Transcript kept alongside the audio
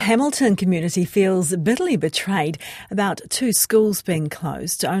Hamilton community feels bitterly betrayed about two schools being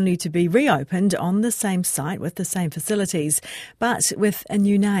closed, only to be reopened on the same site with the same facilities, but with a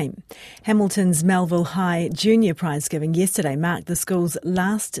new name. Hamilton's Melville High junior prize giving yesterday marked the school's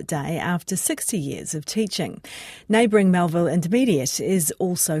last day after 60 years of teaching. Neighbouring Melville Intermediate is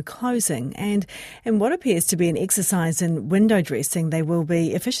also closing, and in what appears to be an exercise in window dressing, they will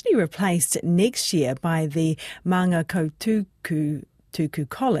be officially replaced next year by the Mangakootukutuku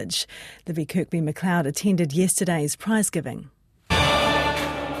College. Libby Kirkby-McLeod attended yesterday's prize giving. The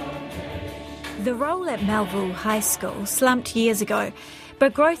role at Melville High School slumped years ago,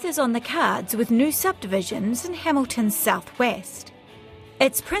 but growth is on the cards with new subdivisions in Hamilton's southwest.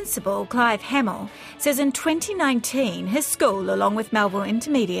 Its principal, Clive Hamill, says in 2019 his school, along with Melville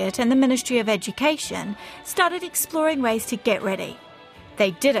Intermediate and the Ministry of Education, started exploring ways to get ready.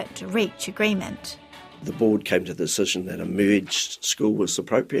 They didn't reach agreement. The board came to the decision that a merged school was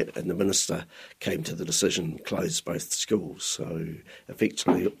appropriate, and the minister came to the decision to close both schools. So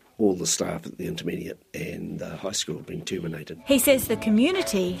effectively all the staff at the intermediate and the high school have been terminated. He says the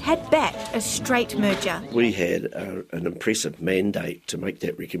community had backed a straight merger. We had an impressive mandate to make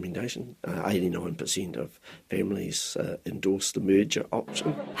that recommendation. 89% of families endorsed the merger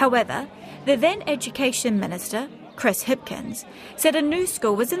option. However, the then Education Minister, Chris Hipkins, said a new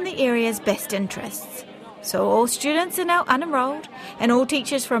school was in the area's best interests. So all students are now unenrolled and all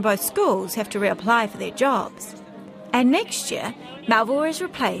teachers from both schools have to reapply for their jobs. And next year, Melville is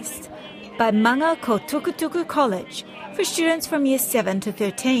replaced by Mangakootukutuku College for students from years 7 to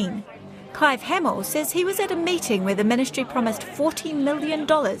 13. Clive Hamill says he was at a meeting where the ministry promised $40 million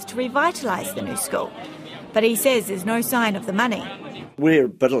to revitalise the new school. But he says there's no sign of the money. We're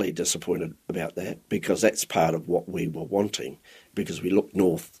bitterly disappointed about that because that's part of what we were wanting, because we look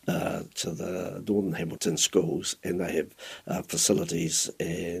north to the Northern Hamilton schools and they have facilities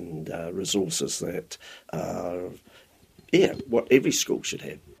and resources that are, what every school should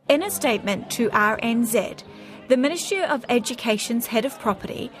have. In a statement to RNZ, the Ministry of Education's head of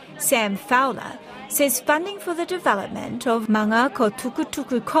property, Sam Fowler, says funding for the development of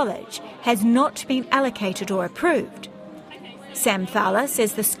Mangakootukutuku College has not been allocated or approved. Sam Fowler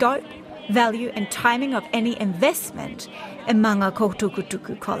says the scope, value and timing of any investment in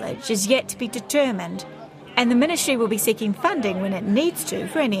Mangakootukutuku College is yet to be determined, and the ministry will be seeking funding when it needs to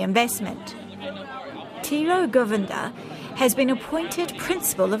for any investment. Tiro Govinda has been appointed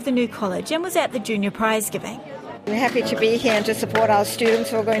principal of the new college and was at the junior prize giving. We're happy to be here and to support our students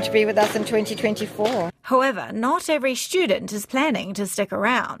who are going to be with us in 2024. However, not every student is planning to stick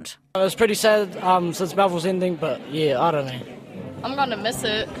around. It was pretty sad since Melville's ending, but I don't know. I'm going to miss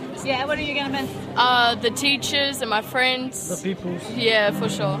it. Yeah, what are you going to miss? The teachers and my friends. The peoples. Yeah, for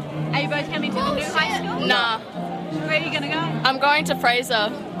sure. Are you both coming to the new high school? Nah. Where are you going to go? I'm going to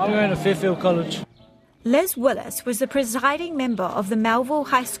Fraser. I'm going to Fairfield College. Liz Willis was the presiding member of the Melville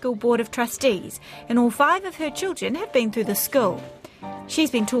High School Board of Trustees, and all 5 of her children have been through the school.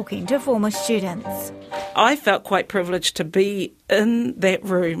 She's been talking to former students. I felt quite privileged to be in that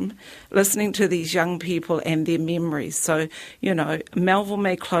room listening to these young people and their memories. So, Melville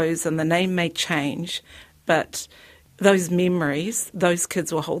may close and the name may change, but those memories, those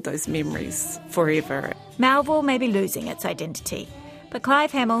kids will hold those memories forever. Melville may be losing its identity, but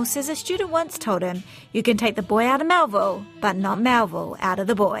Clive Hamill says a student once told him, "You can take the boy out of Melville, but not Melville out of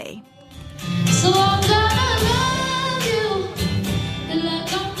the boy." So I'm gonna love you,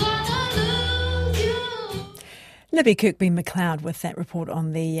 like I'm gonna lose you. Libby Kirkby-McLeod with that report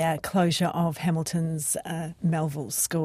on the closure of Hamilton's Melville School.